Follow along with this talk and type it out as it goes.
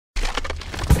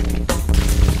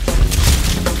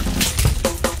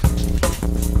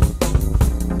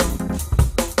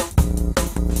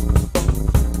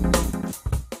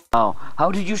Oh,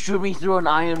 how did you shoot me through an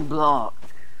iron block?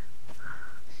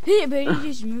 Hey, but you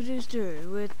just moved this door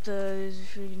with the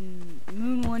freaking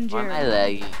moon1jeremy.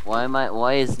 Why am I lagging?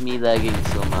 Why is me lagging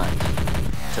so much?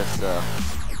 Just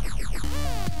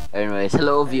anyways,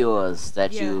 hello viewers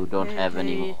that you don't have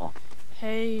anymore.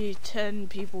 Hey, 10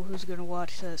 people who's gonna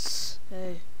watch this.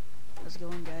 Hey, how's it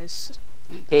going, guys?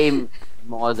 Hey,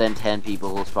 more than 10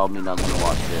 people who's probably not gonna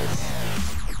watch this.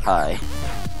 Hi.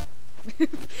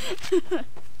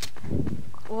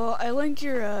 Well, I linked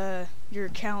your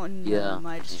account in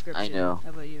my description. I know. How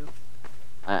about you?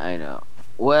 I know.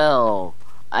 Well,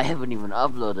 I haven't even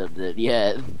uploaded it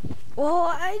yet. Well,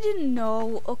 I didn't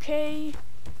know, okay?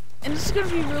 And it's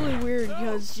gonna be really weird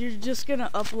because you're just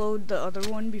gonna upload the other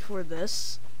one before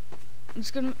this. It's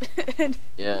gonna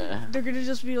yeah. They're gonna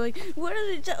just be like, what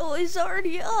did it tell? It's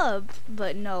already up.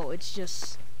 But no, it's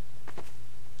just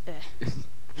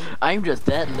I'm just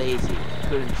that lazy,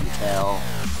 couldn't you tell?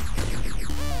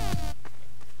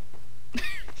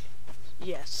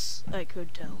 Yes, I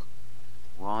could tell.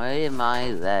 Why am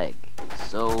I lag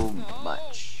so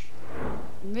much?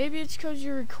 Maybe it's because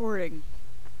you're recording.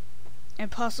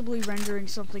 And possibly rendering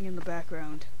something in the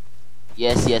background.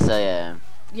 Yes, I am.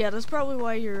 Yeah, that's probably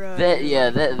why you're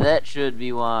that should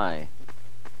be why.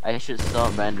 I should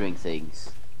stop rendering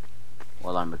things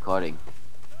while I'm recording.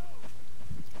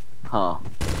 Huh.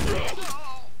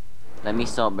 Let me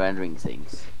stop rendering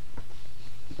things.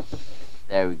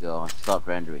 There we go. Stop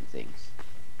rendering things.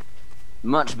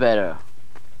 Much better.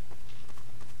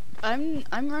 I'm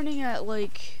running at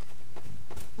like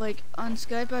on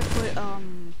Skype I put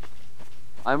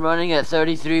I'm running at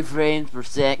 33 frames per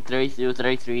sec. 32,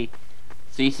 33.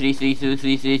 3.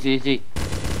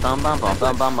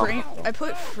 I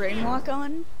put frame lock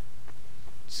on,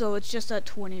 so it's just at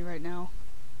 20 right now.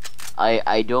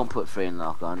 I don't put frame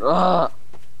lock on. Ugh!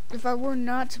 If I were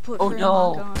not to put frame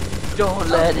lock on, don't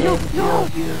let him kill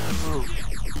you.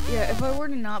 Yeah, if I were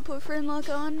to not put frame lock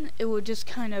on, it would just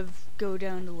kind of go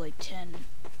down to like 10.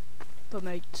 But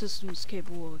my system's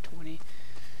capable of 20.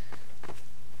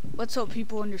 Let's hope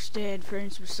people understand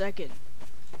frames per second.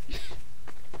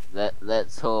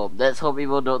 Let's hope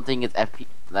people don't think it's FP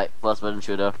like first person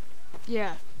shooter.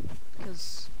 Yeah,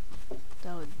 because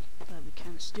that'd be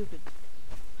kind of stupid.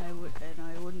 I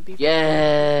wouldn't be.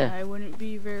 Yeah. I wouldn't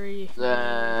be very.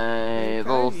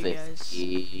 Level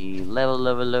 50.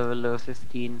 Level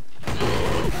 15.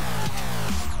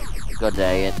 God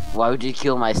dang it! Why would you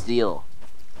kill my steel?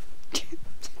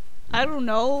 I don't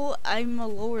know. I'm a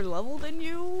lower level than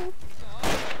you.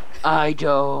 I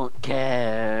don't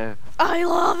care. I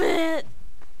love it.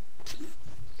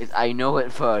 I know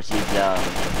it first, you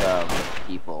dumb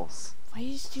peoples. Why are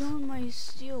you stealing my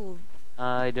steel?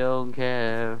 I don't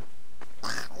care.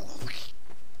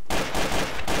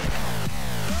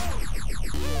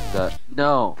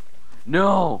 No.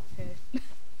 Okay.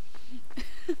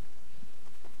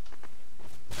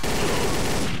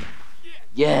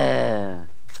 Yeah.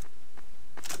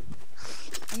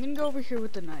 I'm gonna go over here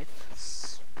with the knife.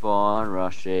 Spawn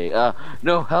rushing.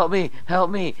 No, help me. Down.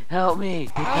 We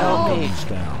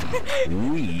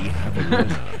have a winner.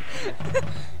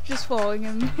 Just following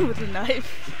him with a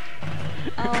knife.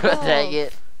 God dang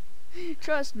it.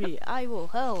 Trust me, I will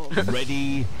help.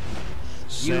 Ready,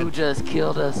 set, You just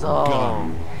killed us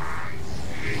all.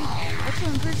 Actually,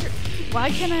 I'm pretty sure. Why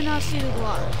can I not see the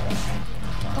Glock?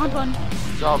 Pon.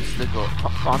 Obstacle.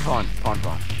 Pon.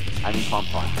 I mean pon.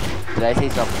 Did I say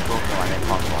obstacle? No, I meant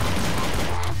pon.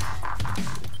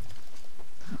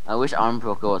 I wish arm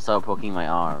poker would start poking my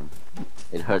arm.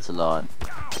 It hurts a lot.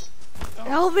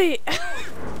 Help me!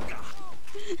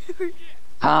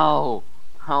 How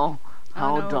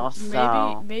dost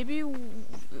thou? Maybe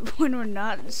when we're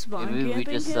not spawn camping Maybe we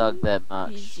just him, suck that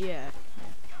much. Yeah.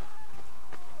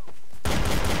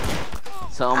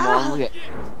 Someone,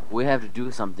 we have to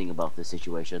do something about this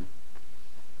situation.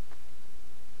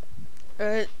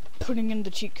 Alright, putting in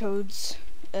the cheat codes.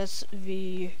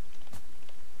 SV.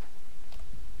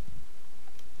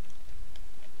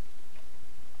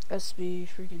 SB,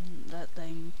 freaking that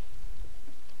thing.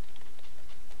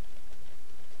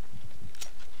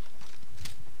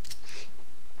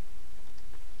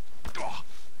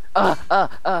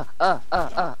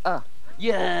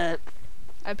 Yeah.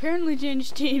 I apparently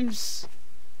changed teams.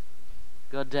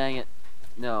 God dang it.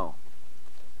 No.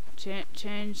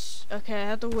 Change. Okay, I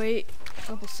have to wait a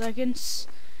couple seconds.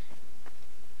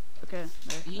 Okay.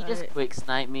 Did he just quick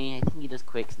snipe me? I think he just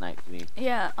quick sniped me.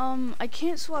 Yeah, I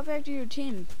can't swap back to your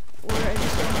team. Or I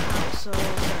just don't know how, so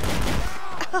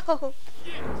sorry. Ow!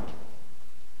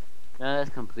 No, that's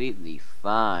completely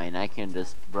fine. I can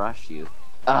just brush you.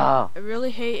 Oh. I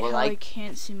really hate how I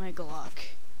can't see my Glock.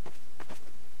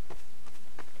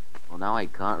 Well, now I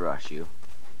can't rush you.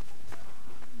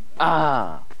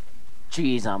 Ah!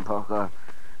 Jeez, I'm poker.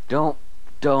 Don't.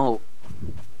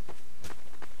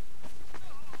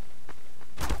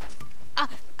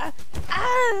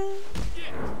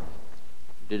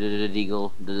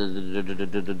 Deagle.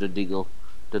 Deagle.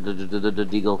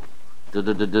 Deagle.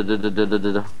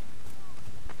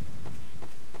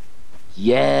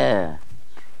 Yeah!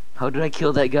 How did I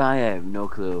kill that guy? I have no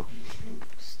clue.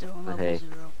 Still on level Okay.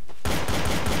 0.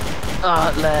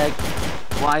 Ah, lag.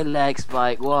 Why lag,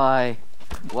 Spike? Why?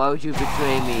 Why would you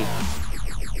betray me?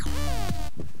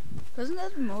 Doesn't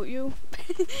that emote you?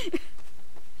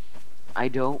 I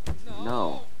don't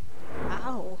know.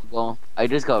 Ow. Well, I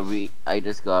just got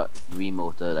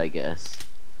remoted, I guess.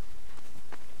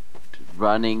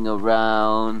 Running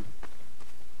around.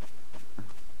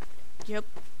 Yep.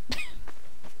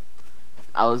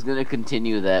 I was gonna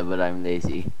continue that, but I'm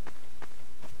lazy.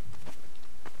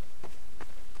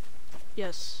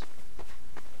 Yes.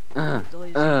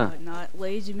 Lazy, but not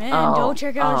lazy man. Oh, Don't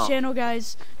check out his oh. channel,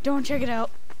 guys. Don't check it out.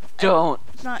 Don't.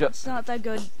 It's not that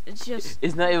good. It's just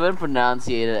It's not even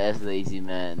pronunciated as lazy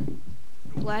man.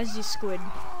 lazy squid.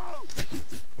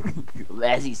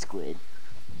 Lazy squid.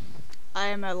 I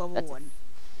am at level 1.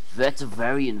 That's a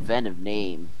very inventive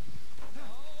name.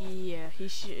 Yeah, he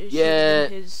should Yeah. have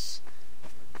been his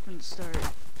from the start.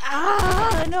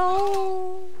 Ah,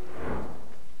 no!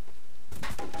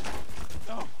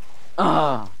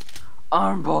 Ah,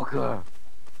 arm poker.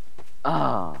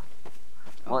 Ah,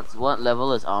 what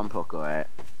level is arm poker at?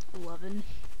 11.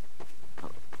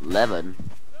 11.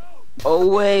 Oh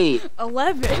wait.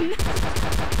 11?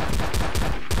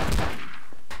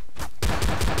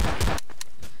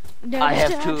 Never I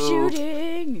have stop to-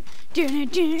 shooting. Hi. Hey,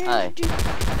 buddy.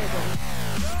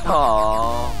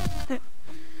 Aww.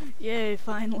 Yay,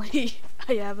 finally.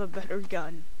 I have a better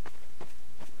gun.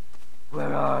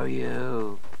 Where are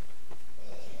you?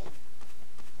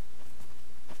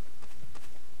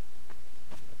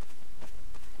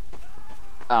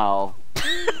 Oh.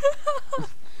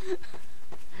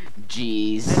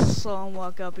 Jeez. I just saw him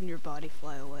walk up and your body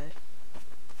fly away.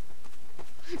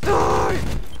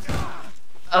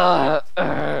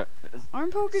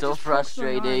 Arm poker So just poked my arm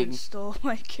frustrating. and stole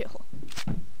my kill.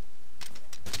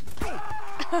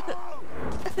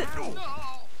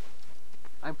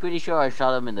 I'm pretty sure I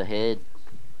shot him in the head.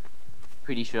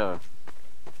 Pretty sure.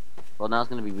 Well, now it's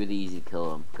gonna be really easy to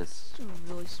kill him, because... It's a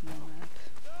really small map.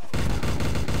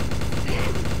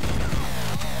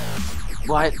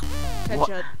 What?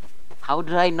 Headshot. How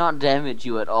did I not damage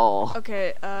you at all?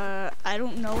 Okay, I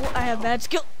don't know. I have bad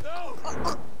skill.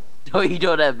 No, you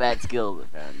don't have bad skills,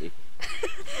 apparently.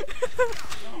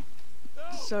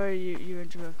 Sorry, you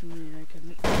interrupted me and I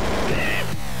couldn't.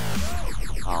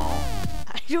 Oh.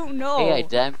 I don't know. Hey, I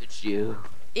damaged you.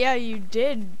 Yeah, you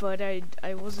did, but I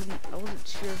wasn't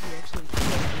sure if you actually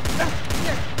killed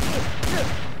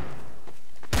me.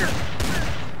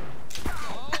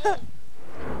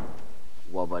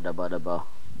 Wabba dabba dabba.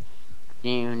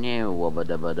 New new wabba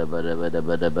dabba dabba dabba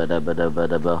dabba dabba dabba dabba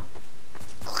dabba.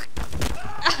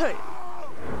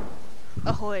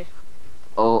 Ahoy.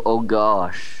 Oh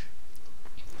gosh.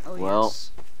 Oh Well.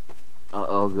 yes.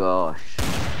 Oh gosh.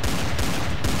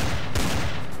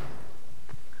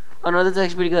 Oh no, that's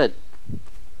actually pretty good.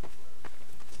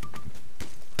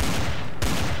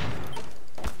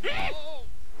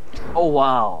 Oh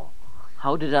wow.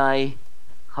 How did I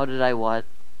what?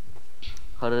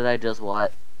 How did I just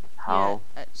what? How?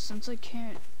 Yeah, since I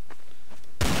can't.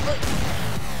 Yeah.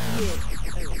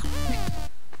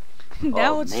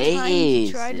 Now it's time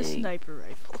to try the Amazing. sniper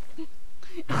rifle.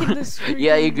 In this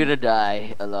Yeah, you're freaking- gonna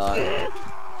die a lot.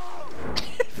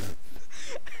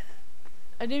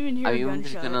 I didn't even hear Are a you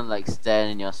gunshot. just gonna like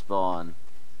stand in your spawn?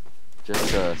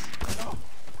 Just cause.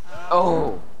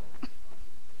 Oh!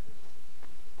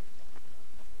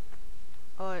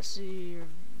 Oh, I see you're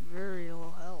very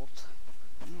low health.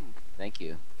 Thank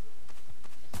you.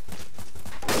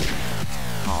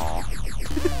 Aw.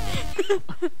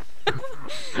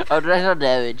 How did I not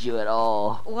damage you at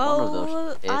all? One of Well,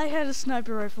 those hit. I had a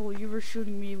sniper rifle. You were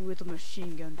shooting me with a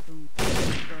machine gun from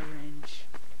far range.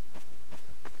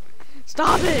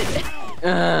 Stop it!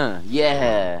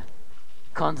 Yeah!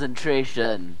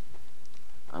 Concentration!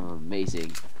 I'm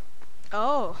amazing.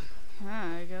 Oh,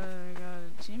 I got a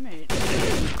teammate.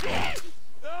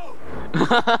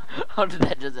 How did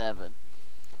that just happen?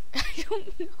 I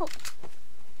don't know.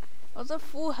 I was at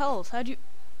full health. How'd you?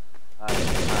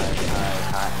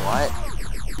 Hi, what?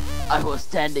 I was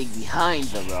standing behind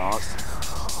the rock.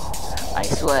 I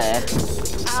swear.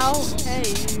 Ow! Hey,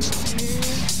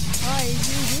 why did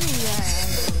you do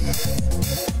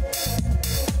that?